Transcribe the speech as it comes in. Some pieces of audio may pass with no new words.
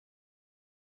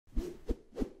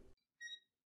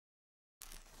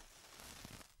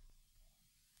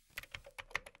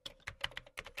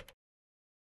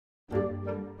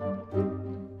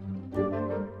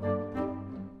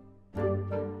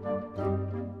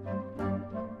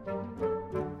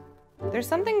There's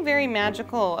something very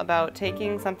magical about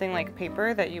taking something like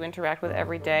paper that you interact with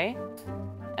every day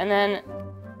and then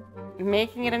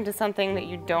making it into something that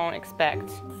you don't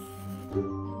expect.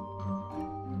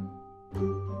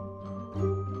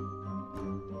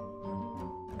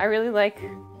 I really like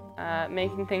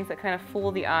making things that kind of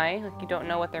fool the eye, like you don't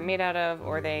know what they're made out of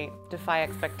or they defy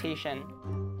expectation.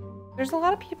 There's a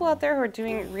lot of people out there who are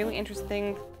doing really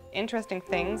interesting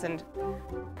things and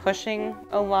pushing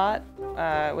a lot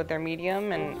with their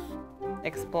medium and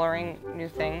exploring new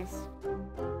things.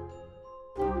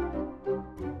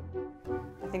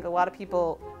 I think a lot of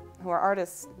people who are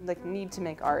artists need to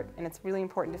make art, and it's really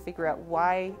important to figure out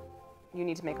why you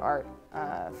need to make art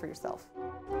for yourself.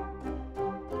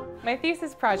 My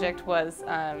thesis project was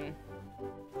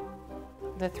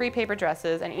the 3 paper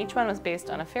dresses, and each one was based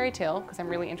on a fairy tale, because I'm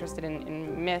really interested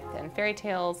in myth and fairy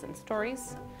tales and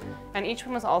stories. And each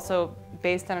one was also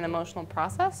based on an emotional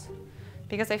process,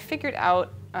 because I figured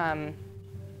out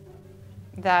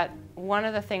that one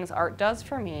of the things art does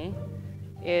for me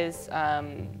is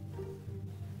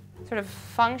sort of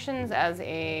functions as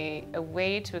a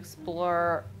way to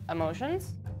explore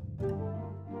emotions.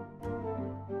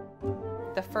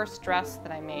 The first dress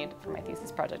that I made for my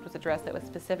thesis project was a dress that was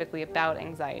specifically about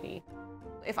anxiety.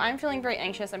 If I'm feeling very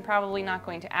anxious, I'm probably not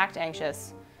going to act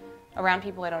anxious around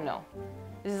people I don't know.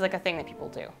 This is like a thing that people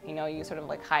do. You know, you sort of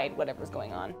like hide whatever's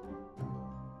going on.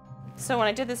 So when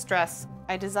I did this dress,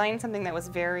 I designed something that was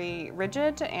very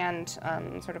rigid and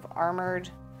sort of armored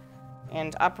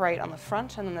and upright on the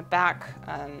front, and on the back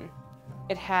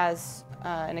it has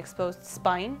an exposed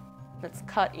spine that's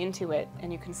cut into it,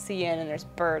 and you can see in, and there's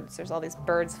birds. There's all these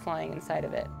birds flying inside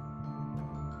of it.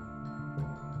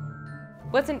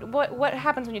 What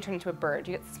happens when you turn into a bird?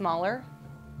 You get smaller,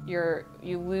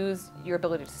 you lose your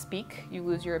ability to speak, you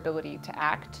lose your ability to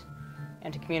act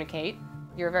and to communicate.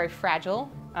 You're very fragile,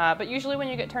 but usually when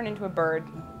you get turned into a bird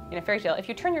in a fairy tale, if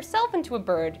you turn yourself into a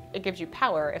bird, it gives you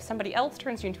power. If somebody else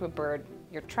turns you into a bird,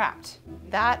 you're trapped.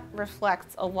 That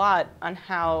reflects a lot on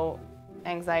how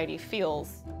anxiety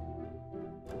feels.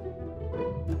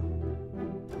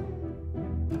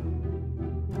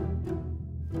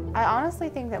 I honestly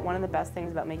think that one of the best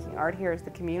things about making art here is the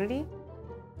community.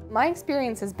 My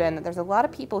experience has been that there's a lot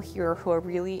of people here who are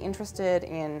really interested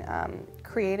in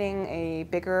creating a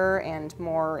bigger and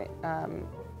more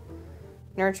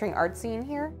nurturing art scene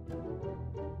here.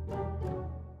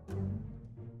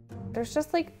 There's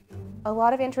just like a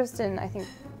lot of interest in, I think,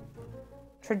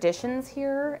 traditions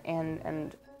here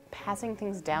and passing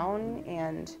things down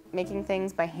and making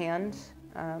things by hand.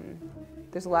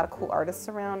 There's a lot of cool artists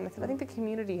around. I think the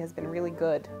community has been really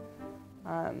good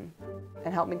and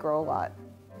helped me grow a lot.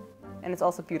 And it's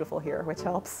also beautiful here, which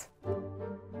helps.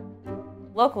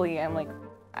 Locally,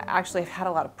 I've had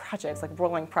a lot of projects, like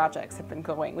rolling projects have been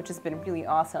going, which has been really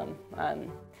awesome.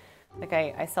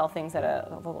 I sell things at a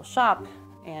local shop,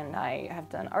 and I have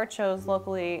done art shows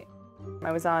locally.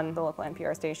 I was on the local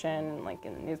NPR station,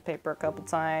 in the newspaper a couple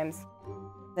times.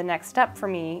 The next step for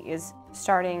me is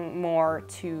starting more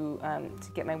to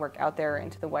get my work out there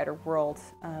into the wider world.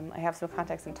 I have some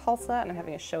contacts in Tulsa, and I'm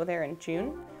having a show there in June,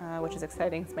 which is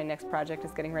exciting because my next project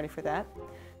is getting ready for that.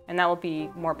 And that will be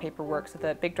more paperwork, so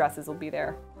the big dresses will be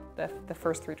there, the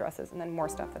first 3 dresses, and then more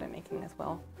stuff that I'm making as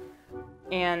well.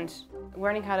 And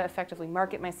learning how to effectively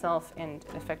market myself and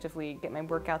effectively get my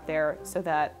work out there so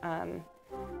that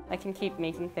I can keep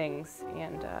making things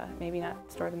and maybe not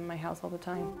store them in my house all the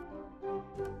time.